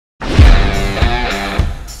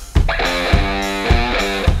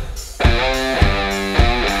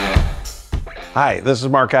Hi, this is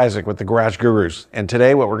Mark Isaac with the Garage Gurus, and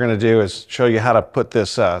today what we're going to do is show you how to put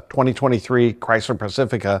this 2023 Chrysler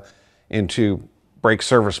Pacifica into brake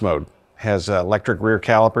service mode. It has electric rear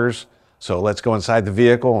calipers, so let's go inside the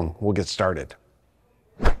vehicle and we'll get started.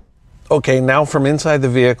 Okay, now from inside the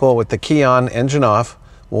vehicle with the key on, engine off,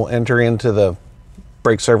 we'll enter into the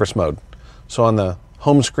brake service mode. So on the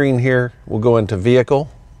home screen here, we'll go into Vehicle,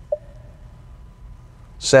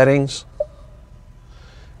 Settings,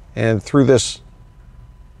 and through this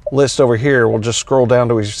list over here, we'll just scroll down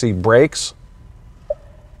till we see brakes.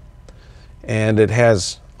 And it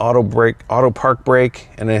has auto brake, auto park brake,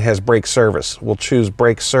 and it has brake service. We'll choose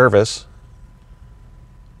brake service.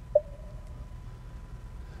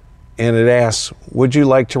 And it asks, would you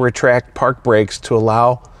like to retract park brakes to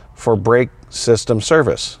allow for brake system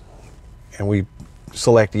service? And we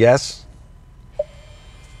select yes.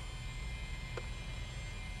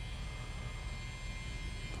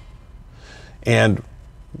 And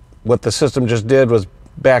what the system just did was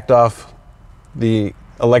backed off the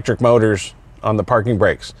electric motors on the parking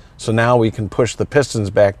brakes. So now we can push the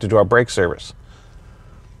pistons back to do our brake service.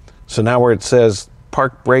 So now where it says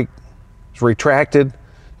park brake is retracted,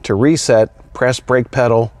 to reset, press brake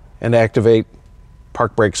pedal and activate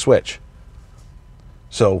park brake switch.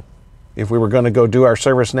 So if we were going to go do our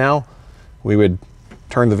service now, we would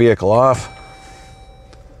turn the vehicle off,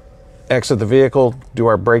 exit the vehicle, do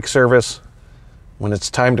our brake service. When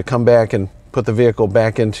it's time to come back and put the vehicle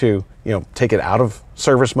back into, take it out of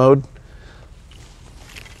service mode,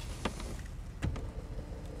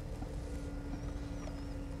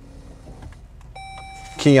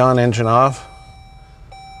 key on, engine off.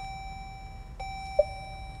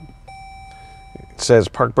 It says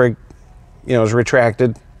park brake, is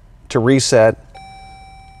retracted. To reset,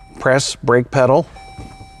 press brake pedal.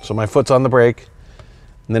 So my foot's on the brake.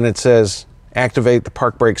 And then it says activate the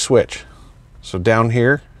park brake switch. So down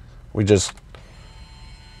here, we just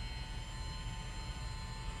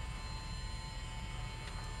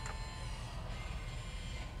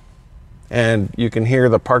and you can hear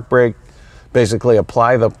the park brake basically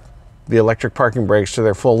apply the electric parking brakes to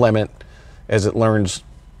their full limit as it learns,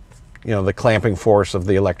 the clamping force of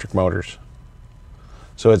the electric motors.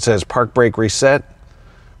 So it says park brake reset,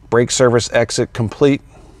 brake service exit complete,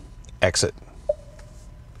 exit.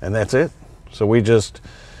 And that's it. So we just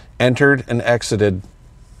entered and exited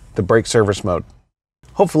the brake service mode.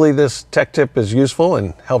 Hopefully this tech tip is useful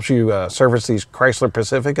and helps you service these Chrysler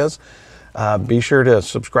Pacificas. Be sure to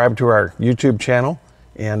subscribe to our YouTube channel,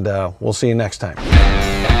 and we'll see you next time.